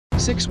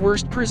6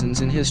 Worst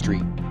Prisons in History.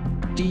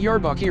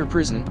 Diyarbakir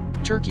Prison,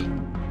 Turkey.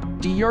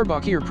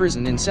 Diyarbakir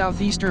Prison in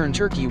southeastern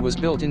Turkey was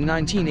built in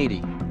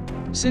 1980.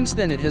 Since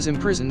then it has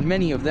imprisoned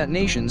many of that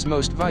nation's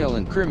most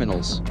violent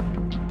criminals.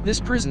 This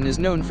prison is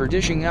known for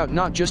dishing out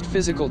not just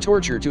physical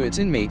torture to its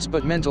inmates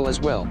but mental as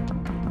well.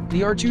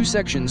 There are 2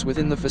 sections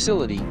within the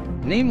facility,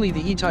 namely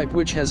the E-type,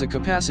 which has a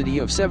capacity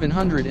of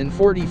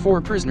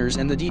 744 prisoners,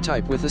 and the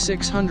D-type with a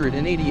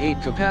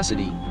 688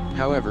 capacity.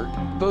 However,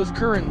 both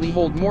currently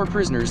hold more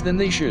prisoners than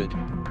they should.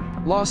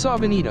 La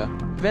Sabaneta,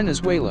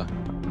 Venezuela.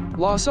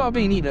 La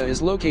Sabaneta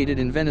is located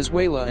in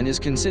Venezuela and is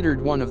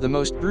considered one of the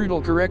most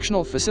brutal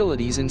correctional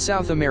facilities in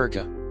South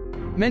America.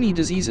 Many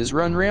diseases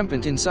run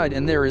rampant inside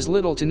and there is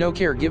little to no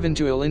care given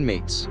to ill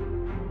inmates.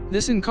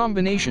 This, in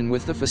combination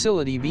with the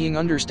facility being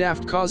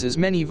understaffed, causes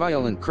many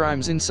violent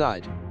crimes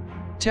inside.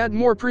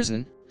 Tadmor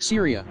Prison,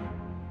 Syria.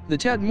 The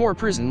Tadmor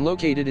Prison,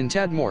 located in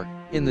Tadmor,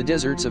 in the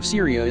deserts of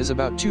Syria, is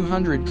about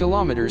 200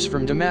 kilometers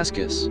from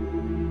Damascus.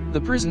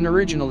 The prison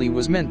originally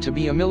was meant to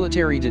be a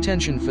military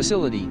detention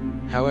facility.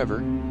 However,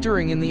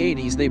 during the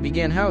 80s they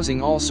began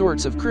housing all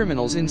sorts of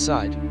criminals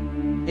inside.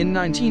 In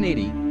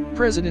 1980,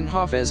 President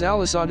Hafez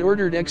al-Assad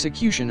ordered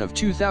execution of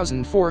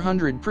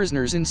 2,400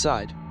 prisoners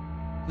inside.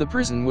 The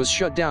prison was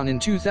shut down in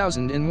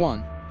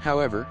 2001,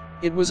 however,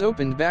 it was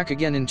opened back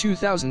again in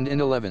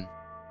 2011.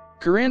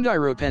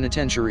 Carandiru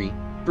Penitentiary,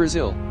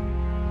 Brazil.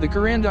 The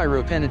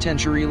Carandiru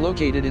Penitentiary,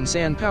 located in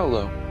São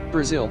Paulo,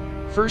 Brazil,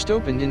 first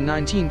opened in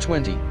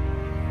 1920.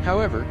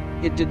 However,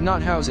 it did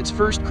not house its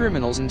first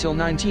criminals until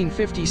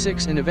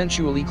 1956 and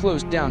eventually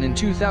closed down in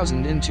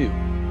 2002.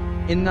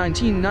 In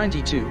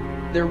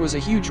 1992, there was a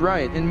huge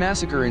riot and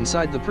massacre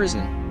inside the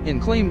prison,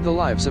 and claimed the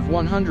lives of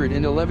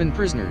 111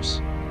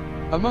 prisoners.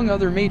 Among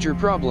other major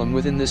problem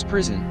within this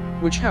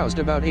prison, which housed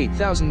about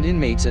 8,000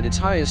 inmates at its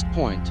highest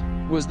point,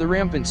 was the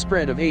rampant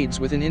spread of AIDS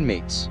within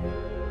inmates.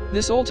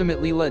 This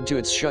ultimately led to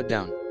its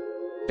shutdown.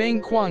 Bang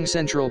Kwang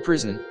Central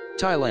Prison,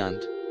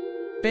 Thailand.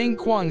 Bang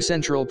Kwang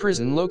Central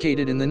Prison,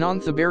 located in the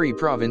Nonthaburi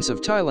province of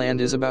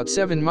Thailand, is about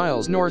 7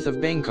 miles north of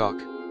Bangkok.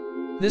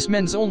 This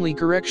men's-only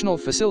correctional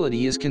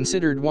facility is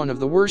considered one of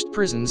the worst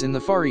prisons in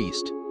the Far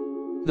East.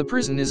 The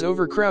prison is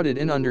overcrowded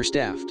and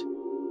understaffed.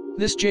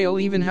 This jail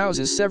even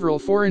houses several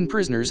foreign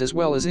prisoners as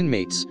well as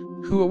inmates,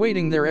 who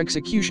awaiting their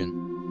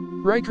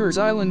execution.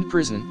 Rikers Island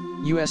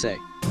Prison, USA.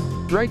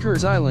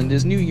 Rikers Island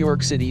is New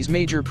York City's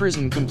major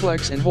prison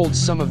complex and holds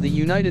some of the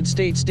United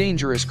States'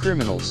 dangerous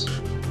criminals.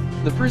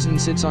 The prison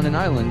sits on an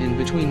island in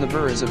between the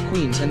boroughs of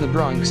Queens and the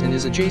Bronx and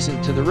is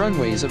adjacent to the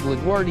runways of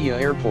LaGuardia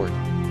Airport.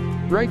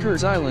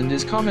 Rikers Island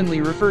is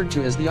commonly referred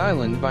to as the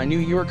Island by New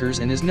Yorkers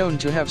and is known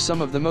to have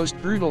some of the most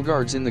brutal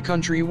guards in the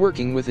country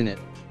working within it.